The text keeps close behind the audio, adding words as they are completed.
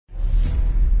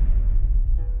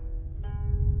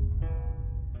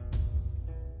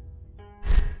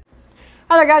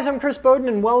Hi there guys, I'm Chris Bowden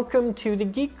and welcome to the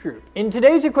Geek Group. In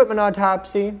today's equipment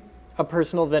autopsy, a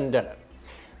personal vendetta.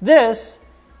 This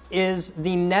is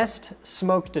the Nest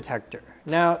smoke detector.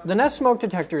 Now, the Nest smoke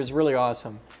detector is really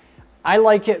awesome. I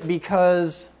like it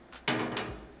because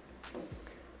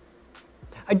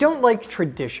I don't like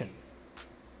tradition.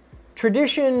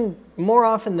 Tradition, more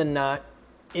often than not,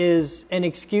 is an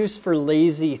excuse for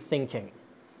lazy thinking.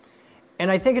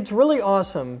 And I think it's really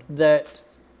awesome that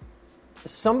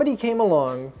somebody came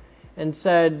along and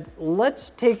said,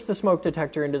 let's take the smoke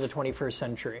detector into the 21st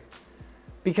century.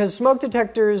 Because smoke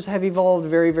detectors have evolved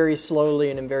very, very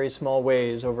slowly and in very small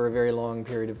ways over a very long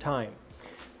period of time.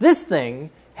 This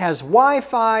thing has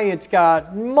Wi-Fi, it's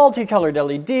got multicolored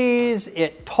LEDs,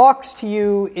 it talks to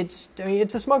you, it's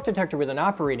a smoke detector with an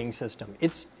operating system.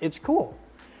 It's cool.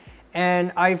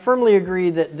 And I firmly agree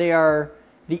that they are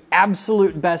the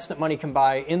absolute best that money can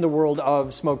buy in the world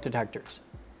of smoke detectors.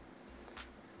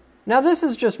 Now, this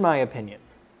is just my opinion.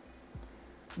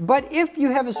 But if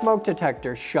you have a smoke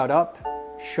detector, shut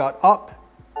up,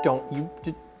 don't you,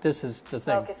 this is the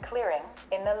thing. Smoke is clearing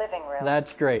in the living room.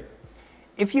 That's great.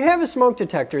 If you have a smoke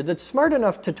detector that's smart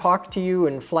enough to talk to you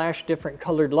and flash different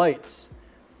colored lights,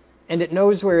 and it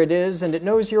knows where it is, and it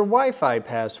knows your Wi-Fi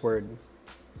password,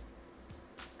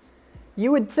 you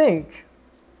would think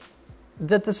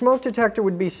that the smoke detector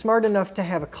would be smart enough to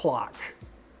have a clock.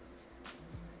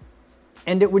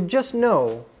 And it would just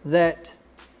know that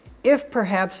if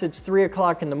perhaps it's 3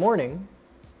 o'clock in the morning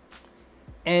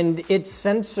and its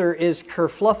sensor is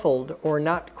kerfluffled or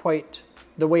not quite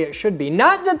the way it should be,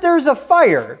 not that there's a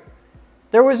fire,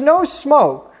 there was no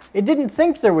smoke, it didn't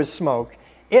think there was smoke,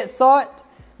 it thought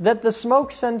that the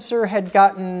smoke sensor had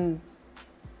gotten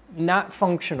not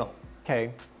functional,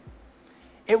 okay?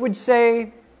 It would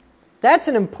say, that's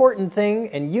an important thing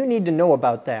and you need to know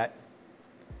about that.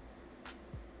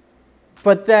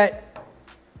 But that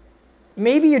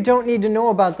maybe you don't need to know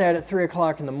about that at 3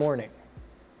 o'clock in the morning.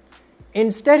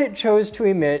 Instead, it chose to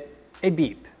emit a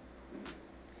beep.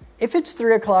 If it's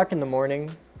 3 o'clock in the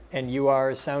morning and you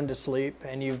are sound asleep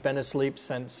and you've been asleep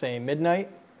since, say, midnight,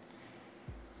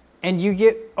 and you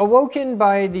get awoken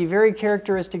by the very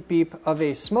characteristic beep of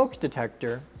a smoke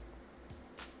detector,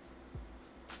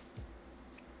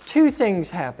 two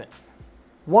things happen.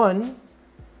 One,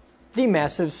 the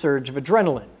massive surge of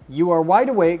adrenaline. You are wide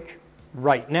awake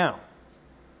right now.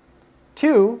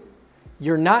 Two,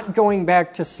 you're not going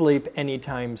back to sleep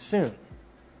anytime soon.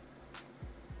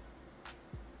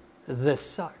 This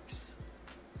sucks.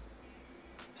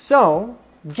 So,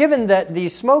 given that the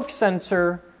smoke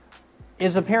sensor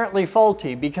is apparently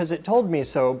faulty because it told me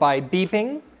so by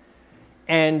beeping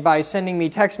and by sending me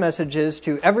text messages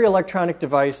to every electronic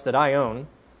device that I own,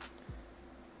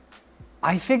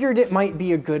 I figured it might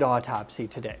be a good autopsy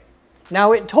today.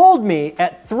 Now, it told me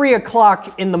at 3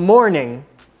 o'clock in the morning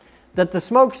that the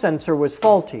smoke sensor was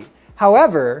faulty.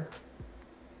 However,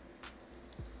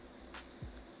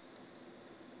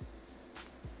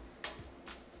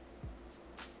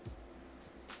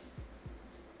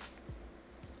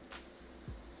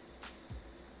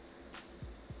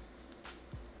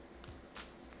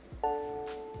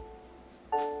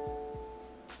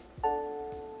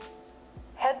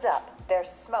 Heads up, there's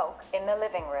smoke in the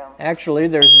living room. actually,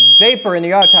 there's vapor in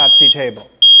the autopsy table.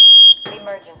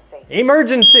 Emergency.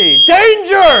 Emergency!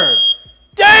 Danger!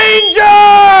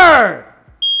 Danger!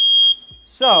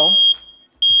 So,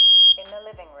 In the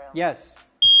living room. yes,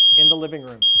 in the living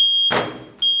room.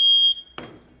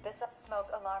 This smoke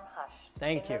alarm hushed.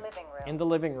 Thank you. In the living room. In the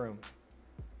living room.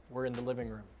 We're in the living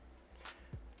room.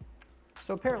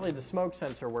 So apparently the smoke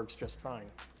sensor works just fine.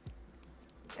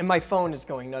 And my phone is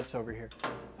going nuts over here.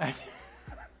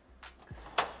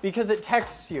 Because it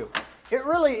texts you. It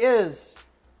really is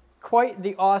quite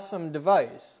the awesome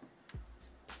device.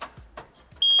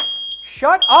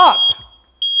 Shut up!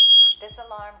 This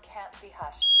alarm can't be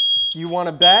hushed. You want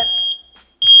to bet?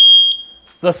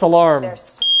 This alarm.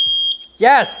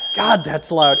 Yes! God,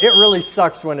 that's loud. It really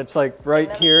sucks when it's like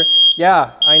right here.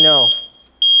 Yeah, I know.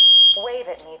 Wave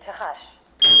at me to hush.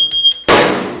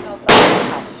 Smoke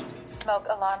alarm hushed. Smoke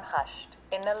alarm hushed.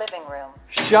 In the living room.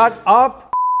 Shut up!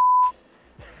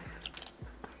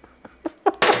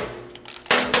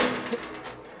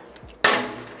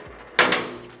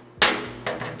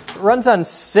 It runs on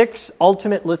 6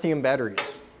 ultimate lithium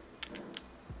batteries.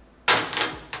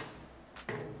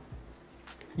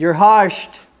 You're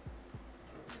hushed.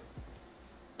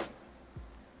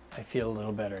 I feel a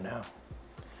little better now.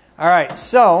 All right,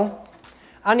 so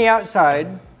on the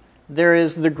outside, there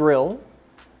is the grill.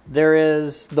 There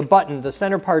is the button. The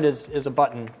center part is a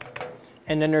button.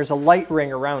 And then there's a light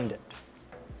ring around it.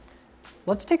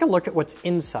 let's take a look at what's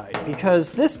inside,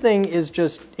 because this thing is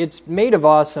just, it's made of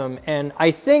awesome, and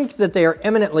I think that they are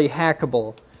eminently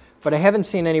hackable, but I haven't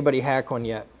seen anybody hack one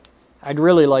yet. I'd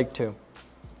really like to.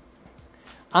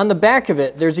 On the back of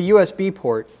it, there's a USB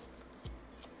port,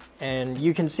 and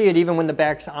you can see it even when the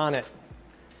back's on it.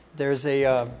 There's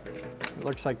a, it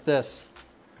looks like this.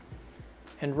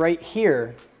 And right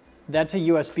here, that's a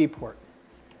USB port.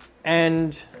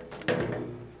 And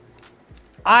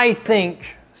I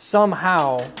think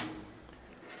somehow,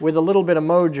 with a little bit of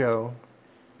mojo,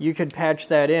 you could patch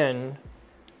that in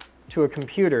to a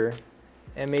computer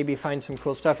and maybe find some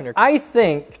cool stuff in there. I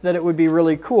think that it would be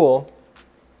really cool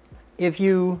if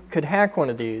you could hack one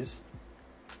of these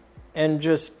and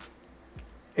just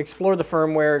explore the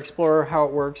firmware, explore how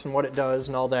it works and what it does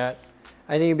and all that.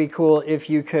 I think it'd be cool if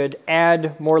you could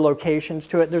add more locations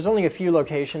to it. There's only a few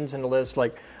locations in the list,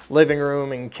 like living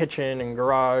room and kitchen and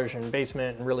garage and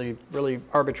basement and really, really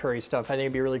arbitrary stuff. I think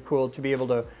it'd be really cool to be able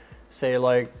to say,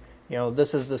 like, you know,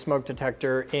 this is the smoke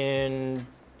detector in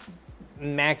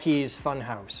Mackey's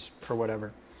Funhouse or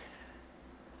whatever.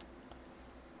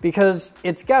 Because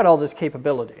it's got all this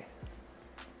capability.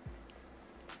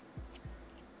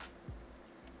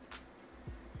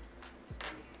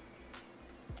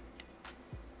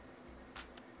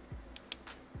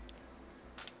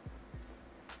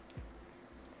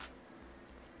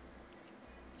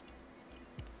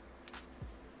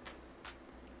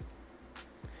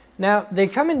 Now, they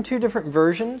come in two different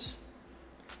versions.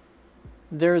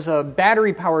 There's a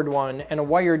battery-powered one and a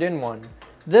wired-in one.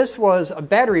 This was a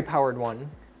battery-powered one,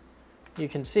 you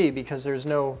can see, because there's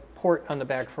no port on the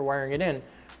back for wiring it in.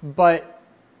 But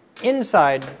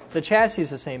inside, the chassis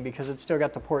is the same because it's still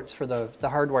got the ports for the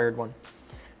hardwired one.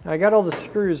 Now, I got all the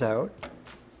screws out.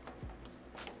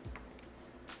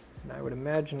 And I would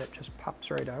imagine it just pops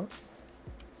right out.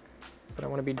 But I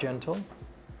want to be gentle.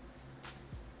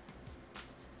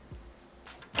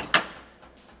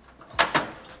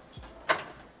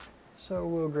 So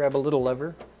we'll grab a little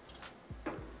lever.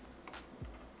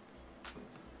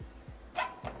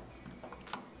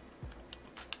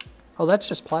 Oh, that's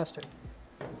just plastic.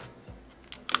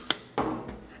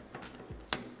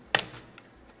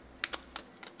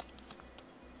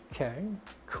 Okay,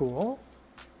 cool.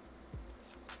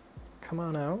 Come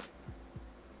on out.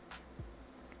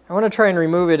 I want to try and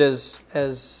remove it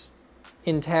as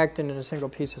intact and in a single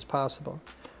piece as possible.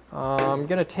 I'm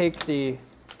going to take the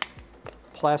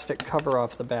plastic cover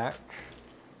off the back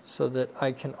so that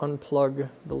I can unplug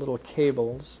the little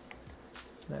cables.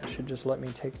 That should just let me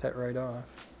take that right off.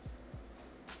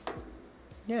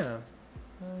 Yeah,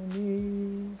 I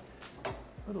need a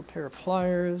little pair of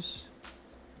pliers.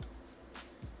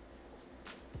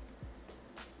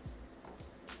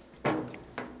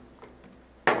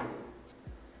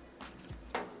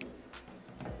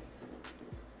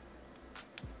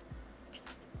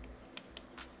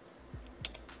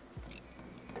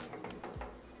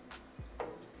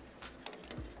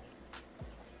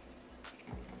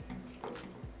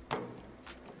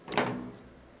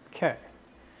 Okay,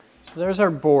 so there's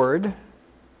our board.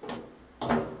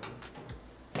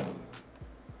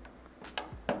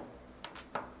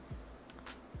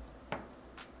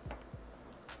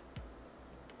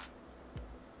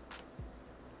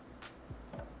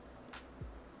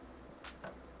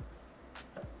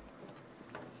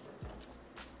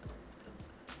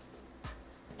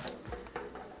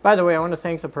 By the way, I want to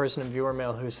thank the person in viewer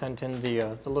mail who sent in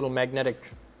the little magnetic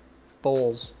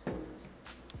bowls.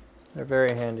 They're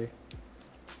very handy.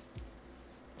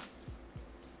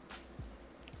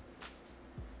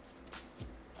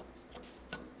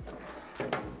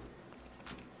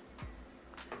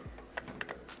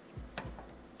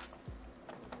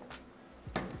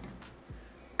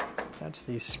 That's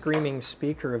the screaming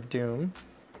speaker of doom.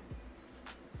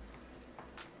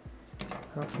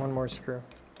 Oh, one more screw.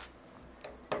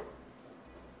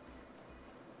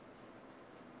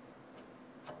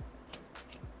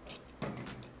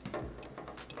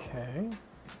 Okay.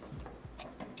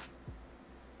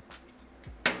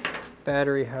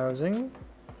 Battery housing.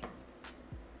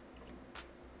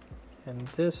 And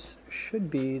this should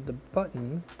be the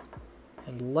button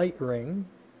and light ring.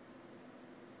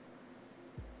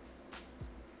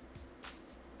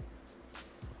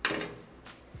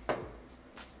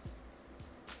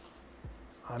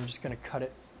 I'm just going to cut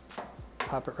it,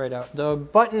 pop it right out. The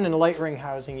button and light ring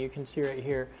housing you can see right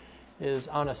here is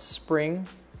on a spring.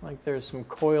 Like there's some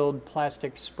coiled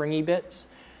plastic springy bits,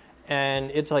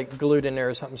 and it's like glued in there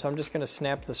or something. So I'm just going to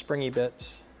snap the springy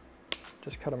bits,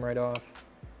 just cut them right off.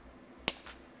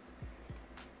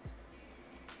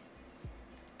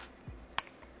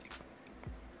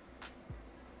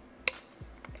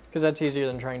 because that's easier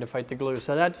than trying to fight the glue.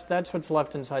 So that's what's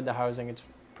left inside the housing. It's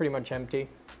pretty much empty.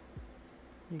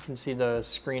 You can see the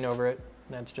screen over it,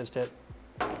 and that's just it.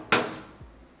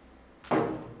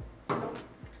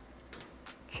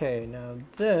 Okay, now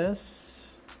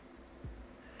this,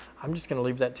 I'm just going to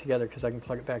leave that together because I can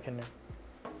plug it back in there.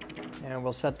 And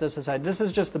we'll set this aside. This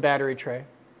is just the battery tray.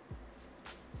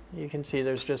 You can see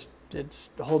it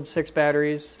holds 6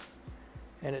 batteries,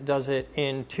 and it does it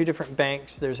in 2 different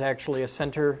banks. There's actually a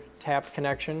center tap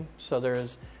connection, so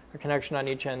there's a connection on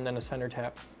each end, then a center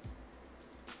tap.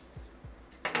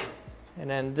 And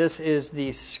then this is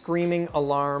the screaming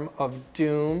alarm of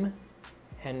doom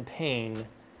and pain.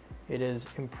 It is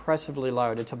impressively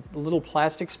loud. It's a little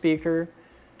plastic speaker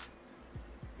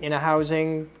in a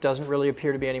housing. Doesn't really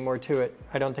appear to be any more to it.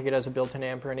 I don't think it has a built-in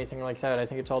amp or anything like that. I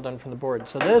think it's all done from the board.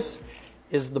 So this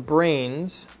is the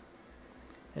brains,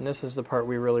 and this is the part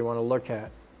we really want to look at.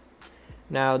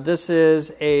 Now this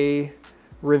is a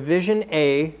revision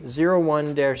A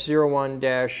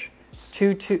 01-01-22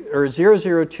 or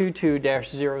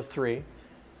 0022-03.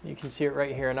 You can see it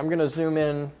right here, and I'm going to zoom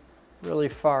in really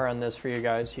far on this for you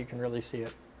guys so you can really see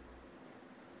it.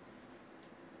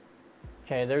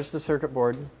 Okay, there's the circuit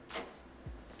board,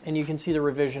 and you can see the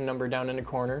revision number down in the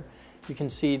corner. You can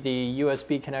see the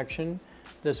USB connection.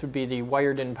 This would be the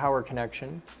wired-in power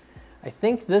connection. I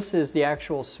think this is the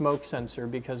actual smoke sensor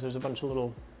because there's a bunch of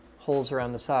little holes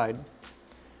around the side.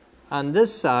 On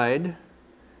this side,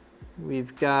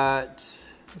 we've got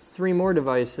 3 more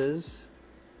devices.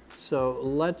 So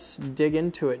let's dig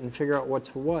into it and figure out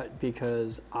what's what,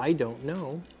 because I don't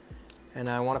know and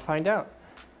I want to find out.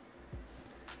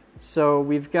 So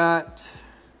we've got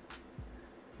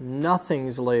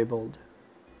nothing's labeled.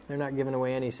 They're not giving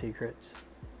away any secrets.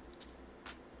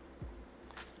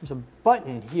 There's a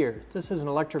button here. This is an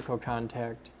electrical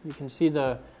contact. You can see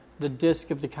the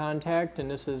disc of the contact, and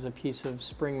this is a piece of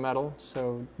spring metal,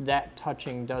 so that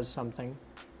touching does something.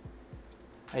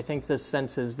 I think this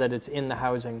senses that it's in the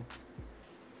housing.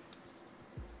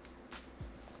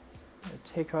 I'll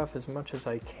take off as much as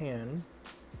I can.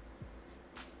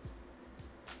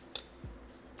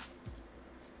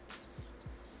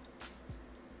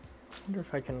 I wonder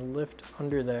if I can lift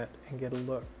under that and get a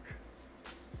look.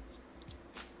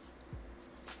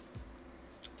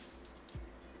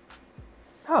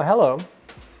 Oh, hello.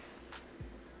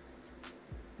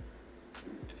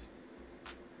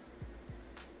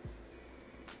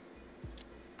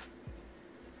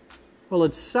 Well,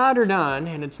 it's soldered on,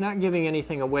 and it's not giving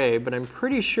anything away, but I'm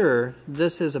pretty sure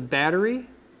this is a battery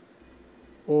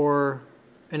or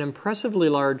an impressively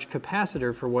large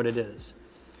capacitor for what it is.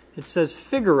 It says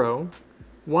Figaro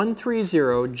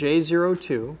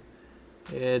 130J02.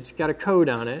 It's got a code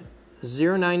on it,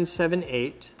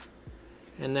 0978.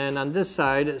 And then on this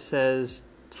side it says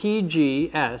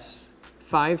TGS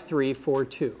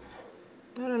 5342.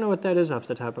 I don't know what that is off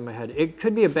the top of my head. It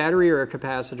could be a battery or a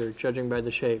capacitor, judging by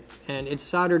the shape. And it's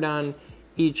soldered on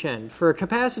each end. For a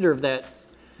capacitor of that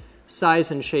size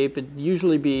and shape, it'd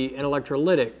usually be an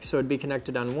electrolytic, so it'd be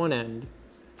connected on one end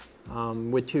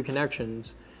with 2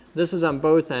 connections. This is on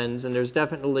both ends, and there's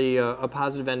definitely a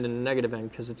positive end and a negative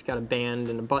end because it's got a band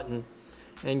and a button.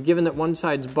 And given that one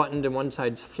side's buttoned and one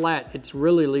side's flat, it's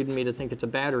really leading me to think it's a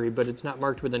battery, but it's not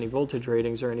marked with any voltage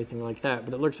ratings or anything like that.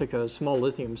 But it looks like a small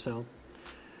lithium cell.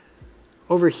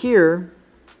 Over here,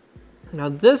 now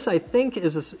this I think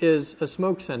is a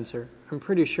smoke sensor. I'm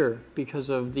pretty sure because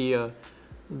of the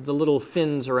little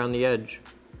fins around the edge.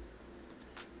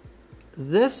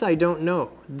 This I don't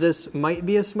know. This might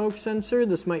be a smoke sensor.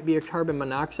 This might be a carbon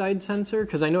monoxide sensor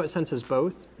because I know it senses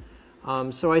both.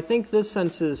 So I think this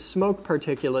senses smoke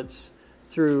particulates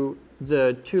through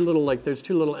the 2 little, there's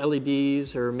 2 little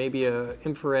LEDs or maybe a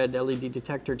infrared LED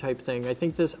detector type thing. I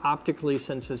think this optically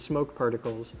senses smoke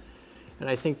particles. And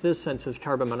I think this senses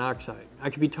carbon monoxide. I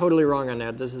could be totally wrong on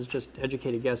that. This is just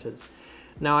educated guesses.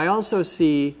 Now I also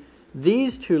see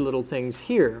these 2 little things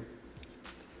here.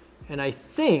 And I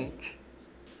think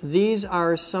these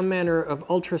are some manner of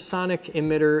ultrasonic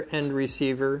emitter and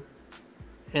receiver,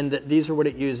 and that these are what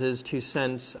it uses to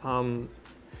sense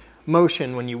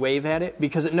motion when you wave at it,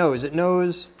 because it knows a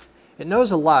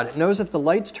lot. It knows if the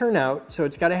lights turn out, so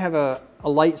it's got to have a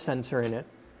light sensor in it,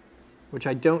 which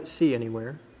I don't see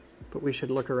anywhere. But we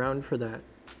should look around for that.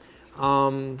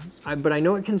 But I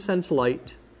know it can sense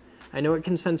light. I know it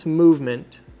can sense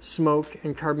movement, smoke,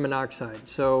 and carbon monoxide.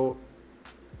 So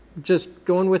just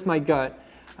going with my gut,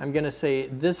 I'm going to say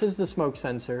this is the smoke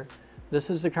sensor, this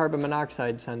is the carbon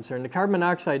monoxide sensor, and the carbon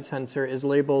monoxide sensor is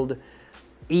labeled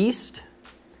East,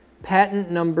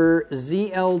 patent number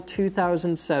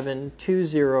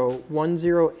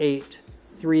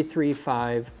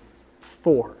ZL2007-20108-335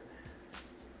 4.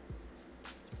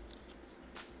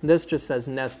 This just says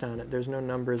nest on it. There's no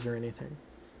numbers or anything.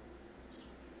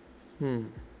 I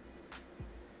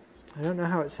don't know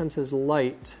how it senses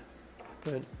light,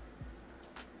 but...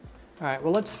 All right,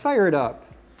 well, let's fire it up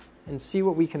and see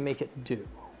what we can make it do.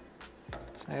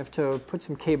 I have to put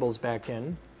some cables back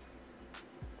in.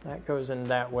 That goes in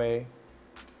that way,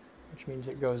 which means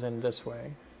it goes in this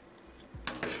way.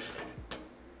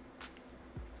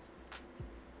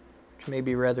 Which may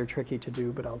be rather tricky to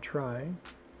do, but I'll try.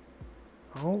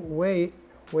 Oh, wait.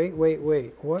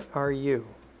 What are you?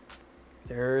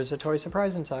 There's a toy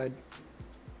surprise inside.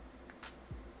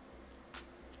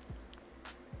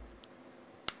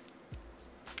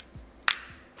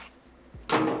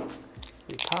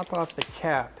 We pop off the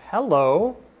cap.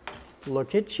 Hello.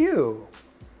 Look at you.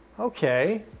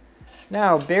 Okay.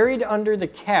 Now, buried under the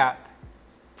cap,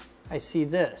 I see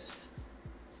this.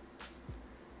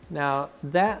 Now,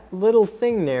 that little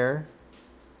thing there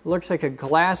looks like a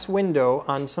glass window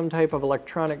on some type of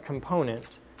electronic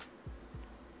component.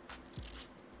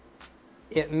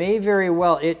 It may very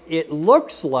well, it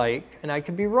looks like, and I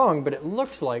could be wrong, but it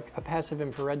looks like a passive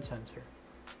infrared sensor.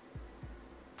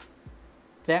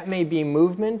 That may be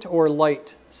movement or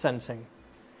light sensing.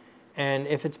 And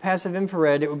if it's passive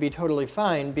infrared, it would be totally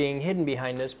fine being hidden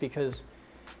behind this because,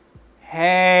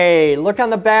 hey, look on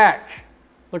the back.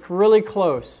 Look really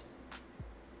close.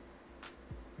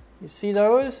 You see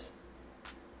those?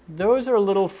 Those are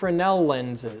little Fresnel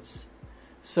lenses.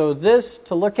 So this,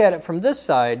 to look at it from this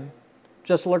side,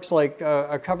 just looks like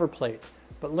a cover plate.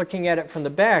 But looking at it from the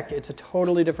back, it's a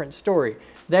totally different story.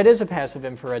 That is a passive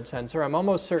infrared sensor. I'm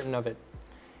almost certain of it.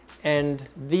 And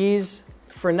these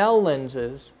Fresnel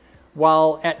lenses,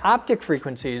 while at optic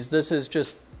frequencies, this is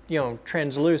just,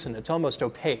 translucent. It's almost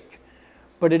opaque.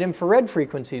 But at infrared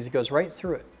frequencies, it goes right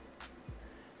through it.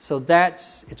 So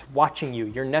it's watching you.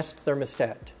 Your Nest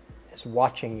thermostat is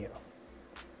watching you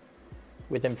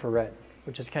with infrared,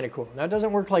 which is kind of cool. Now, it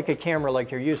doesn't work like a camera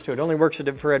like you're used to. It only works at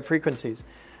infrared frequencies.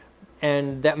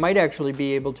 And that might actually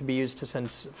be able to be used to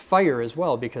sense fire as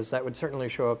well, because that would certainly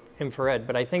show up infrared.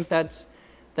 But I think that's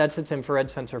its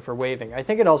infrared sensor for waving. I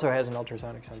think it also has an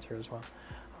ultrasonic sensor as well.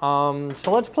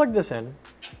 So let's plug this in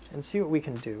and see what we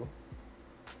can do.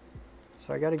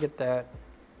 So I got to get that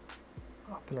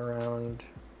up and around.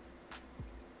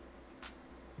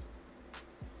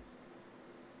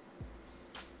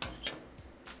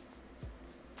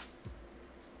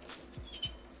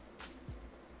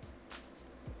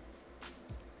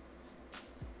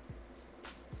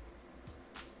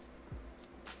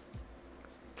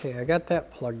 Okay, I got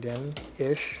that plugged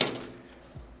in-ish.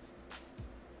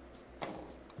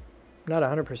 Not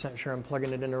 100% sure I'm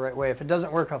plugging it in the right way. If it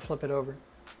doesn't work, I'll flip it over.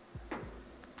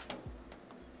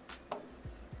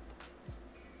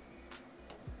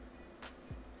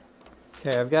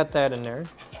 Okay, I've got that in there.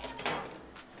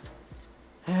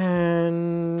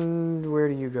 And where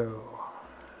do you go?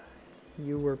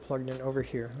 You were plugged in over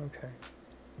here. Okay.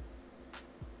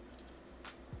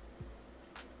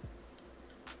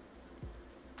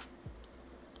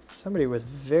 Somebody with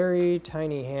very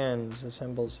tiny hands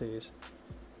assembles these.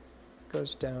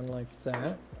 Goes down like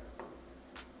that.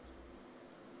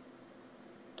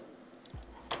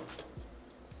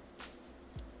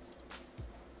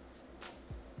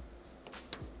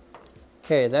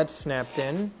 Okay, that's snapped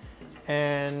in.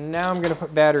 And now I'm going to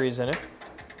put batteries in it.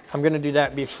 I'm going to do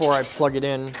that before I plug it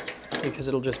in because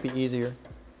it'll just be easier.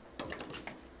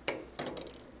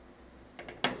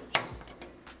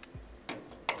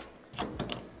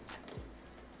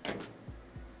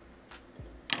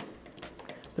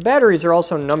 The batteries are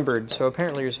also numbered, so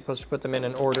apparently you're supposed to put them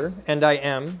in order, and I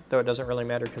am, though it doesn't really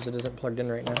matter because it isn't plugged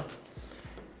in right now.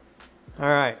 All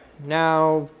right,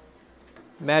 now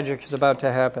magic is about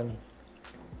to happen,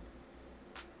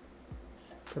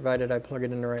 provided I plug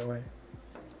it in the right way.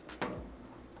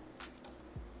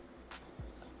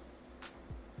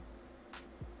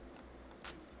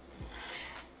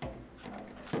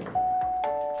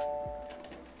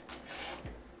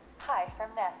 Hi from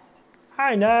Nest.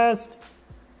 Hi, Nest.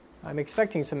 I'm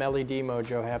expecting some LED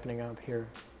mojo happening up here.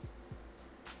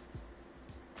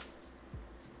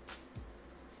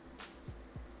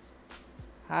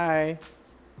 Hi.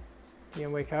 You gonna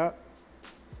wake up?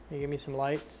 Can you give me some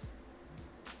lights?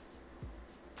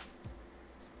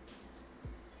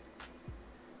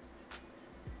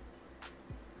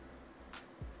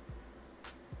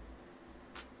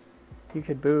 You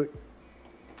could boot.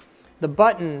 The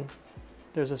button,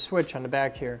 there's a switch on the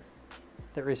back here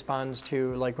that responds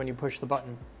to, like, when you push the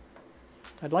button.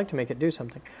 I'd like to make it do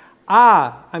something.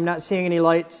 Ah, I'm not seeing any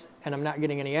lights. and I'm not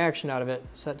getting any action out of it,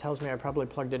 so that tells me I probably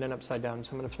plugged it in upside down.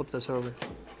 So I'm going to flip this over.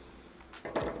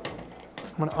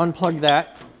 I'm going to unplug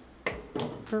that.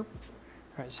 All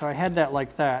right, so I had that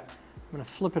like that. I'm going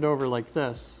to flip it over like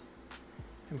this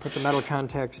and put the metal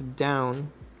contacts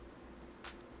down.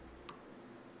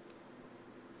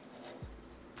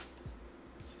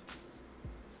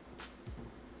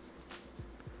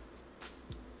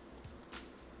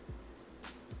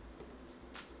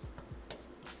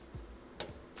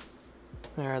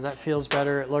 There, that feels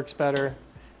better, it looks better.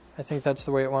 I think that's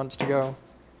the way it wants to go.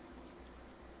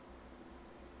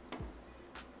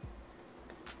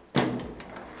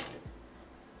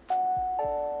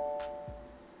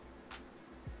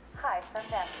 Hi, from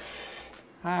Nest.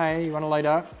 Hi, you want to light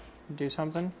up? Do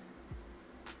something?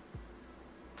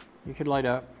 You could light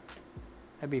up.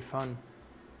 That'd be fun.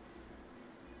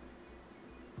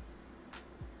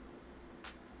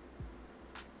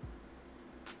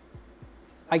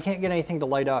 I can't get anything to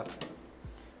light up,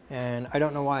 and I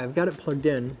don't know why. I've got it plugged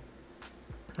in.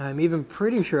 I'm even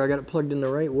pretty sure I got it plugged in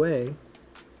the right way.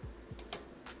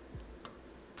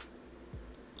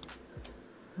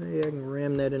 Maybe I can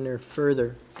ram that in there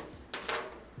further.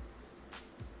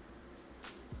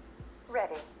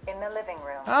 Ready, in the living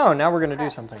room. Oh, now we're going to do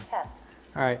Press something. to test.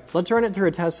 All right, let's run it through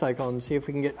a test cycle and see if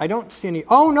we can get... I don't see any...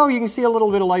 Oh, no, you can see a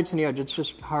little bit of lights on the edge. It's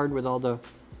just hard with all the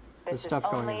stuff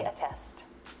going on. This is only a test.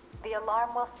 The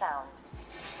alarm will sound.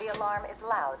 The alarm is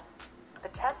loud. The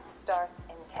test starts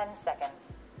in 10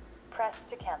 seconds. Press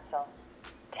to cancel.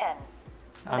 10.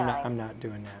 I'm not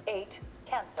doing that. 8.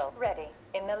 Cancel. Ready.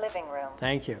 In the living room.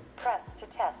 Thank you. Press to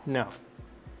test. No.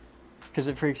 Because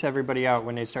it freaks everybody out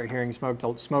when they start hearing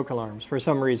smoke alarms for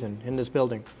some reason in this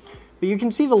building. But you can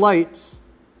see the lights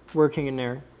working in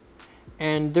there.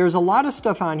 And there's a lot of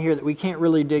stuff on here that we can't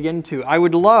really dig into. I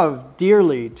would love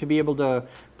dearly to be able to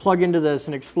plug into this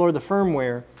and explore the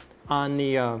firmware on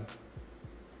the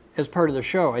as part of the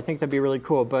show. I think that'd be really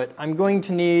cool. But I'm going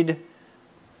to need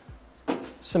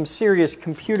some serious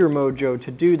computer mojo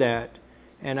to do that.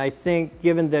 And I think,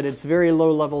 given that it's very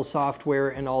low-level software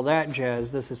and all that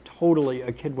jazz, this is totally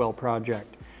a Kidwell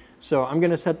project. So I'm going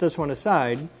to set this one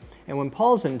aside, and when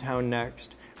Paul's in town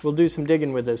next, we'll do some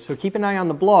digging with this. So keep an eye on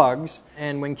the blogs,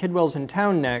 and when Kidwell's in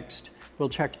town next, we'll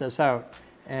check this out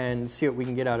and see what we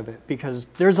can get out of it. Because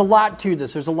there's a lot to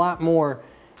this. There's a lot more,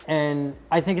 and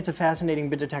I think it's a fascinating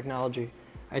bit of technology.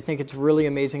 I think it's really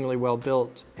amazingly well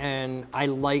built, and I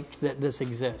like that this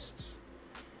exists.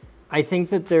 I think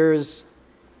that there's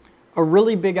a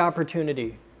really big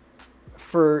opportunity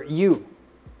for you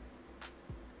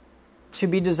to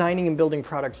be designing and building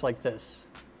products like this,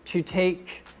 to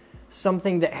take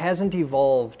something that hasn't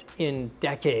evolved in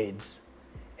decades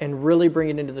and really bring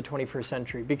it into the 21st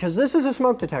century. Because this is a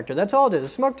smoke detector. That's all it is. A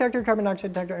smoke detector, carbon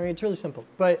dioxide detector. I mean, it's really simple.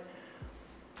 But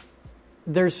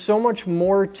there's so much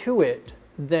more to it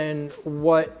than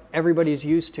what everybody's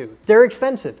used to. They're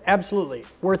expensive, absolutely.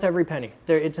 Worth every penny.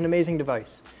 It's an amazing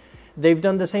device. They've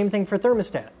done the same thing for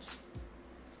thermostats.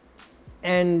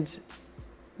 And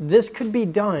this could be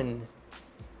done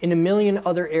in a million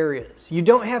other areas. You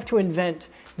don't have to invent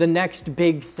the next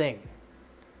big thing.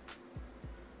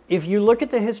 If you look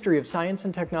at the history of science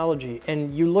and technology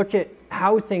and you look at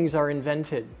how things are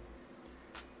invented,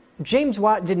 James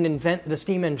Watt didn't invent the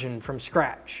steam engine from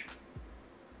scratch.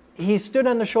 He stood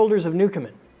on the shoulders of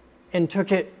Newcomen and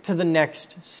took it to the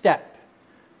next step.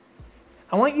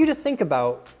 I want you to think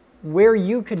about where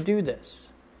you could do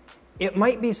this. It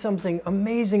might be something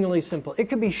amazingly simple. It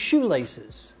could be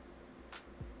shoelaces.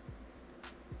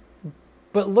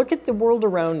 But look at the world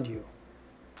around you.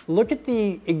 Look at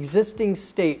the existing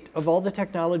state of all the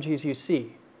technologies you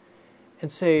see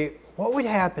and say, what would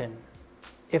happen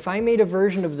if I made a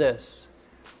version of this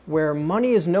where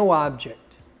money is no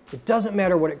object? It doesn't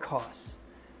matter what it costs,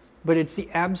 but it's the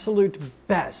absolute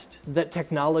best that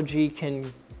technology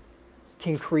can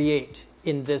create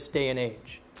in this day and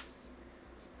age.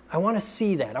 I want to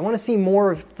see that. I want to see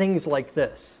more of things like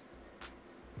this.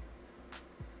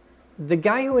 The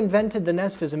guy who invented the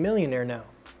Nest is a millionaire now.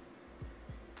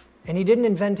 And he didn't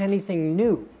invent anything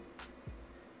new.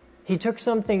 He took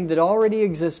something that already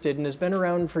existed and has been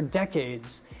around for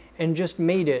decades and just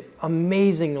made it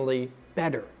amazingly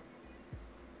better.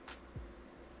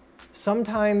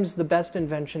 Sometimes the best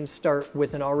inventions start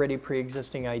with an already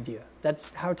pre-existing idea. That's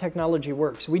how technology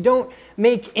works. We don't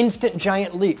make instant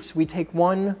giant leaps. We take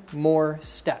one more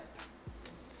step.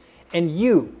 And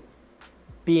you,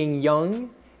 being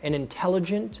young and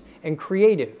intelligent and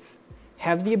creative,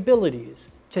 have the abilities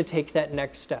to take that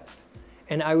next step.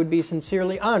 And I would be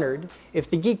sincerely honored if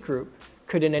the Geek Group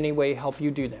could in any way help you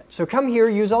do that. So come here,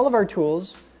 use all of our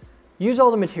tools, use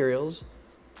all the materials,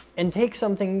 and take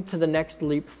something to the next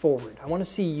leap forward. I want to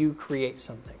see you create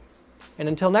something. And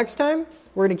until next time,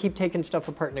 we're going to keep taking stuff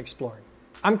apart and exploring.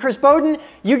 I'm Chris Bowden.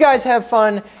 You guys have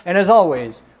fun. And as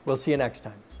always, we'll see you next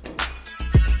time.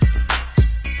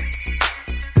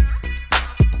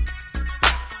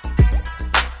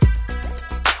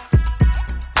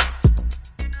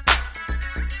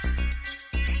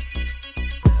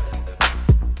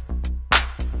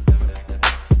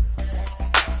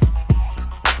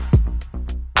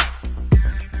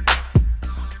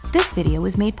 This video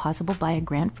was made possible by a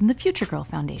grant from the Future Girl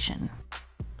Foundation.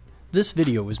 This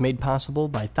video was made possible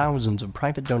by thousands of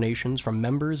private donations from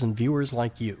members and viewers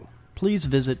like you. Please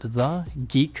visit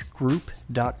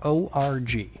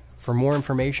thegeekgroup.org for more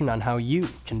information on how you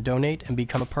can donate and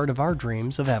become a part of our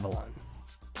dreams of Avalon.